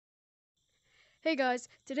Hey guys,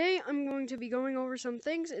 today I'm going to be going over some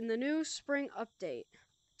things in the new spring update.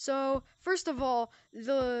 So, first of all,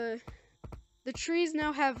 the trees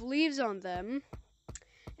now have leaves on them,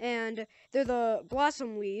 and they're the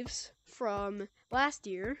blossom leaves from last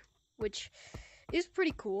year, which is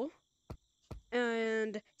pretty cool.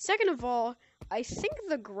 And second of all, I think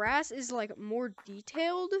the grass is like more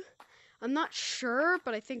detailed. I'm not sure,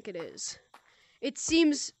 but I think it is. It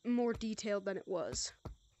seems more detailed than it was.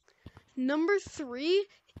 Number 3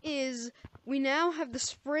 is we now have the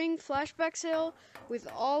spring flashback sale with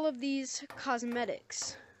all of these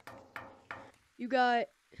cosmetics. You got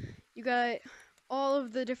all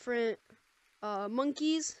of the different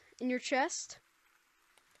monkeys in your chest.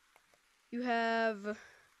 You have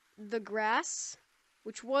the grass,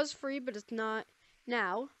 which was free, but it's not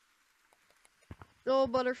now. The little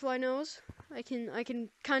butterfly nose. I can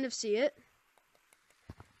kind of see it.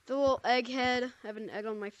 The little egg head. I have an egg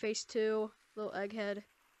on my face too. Little egg head.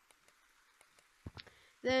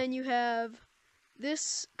 Then you have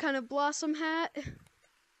this kind of blossom hat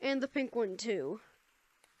and the pink one too.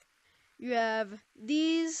 You have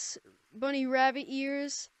these bunny rabbit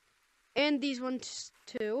ears and these ones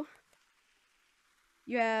too.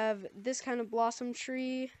 You have this kind of blossom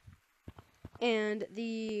tree and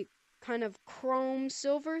the kind of chrome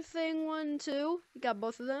silver thing one too. You got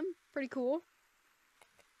both of them. Pretty cool.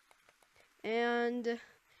 And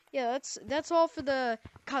yeah, that's all for the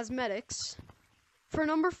cosmetics. For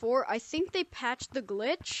number 4, I think they patched the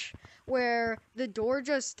glitch where the door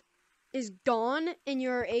just is gone and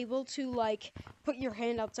you're able to like put your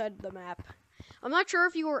hand outside the map. I'm not sure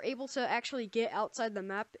if you were able to actually get outside the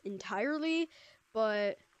map entirely,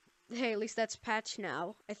 but hey, at least that's patched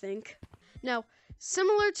now, I think. Now,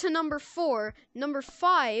 similar to number 4, number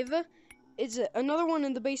 5 is another one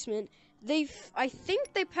in the basement. I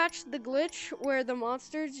think they patched the glitch where the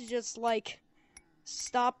monsters just like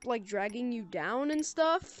stop like dragging you down and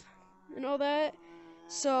stuff and all that.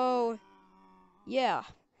 So, yeah.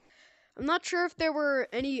 I'm not sure if there were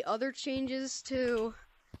any other changes to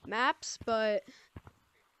maps, but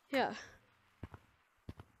yeah.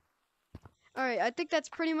 Alright, I think that's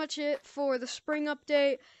pretty much it for the spring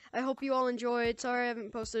update. I hope you all enjoyed. Sorry I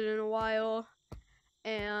haven't posted in a while.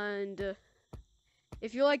 And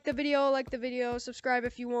if you like the video, subscribe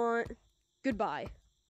if you want. Goodbye.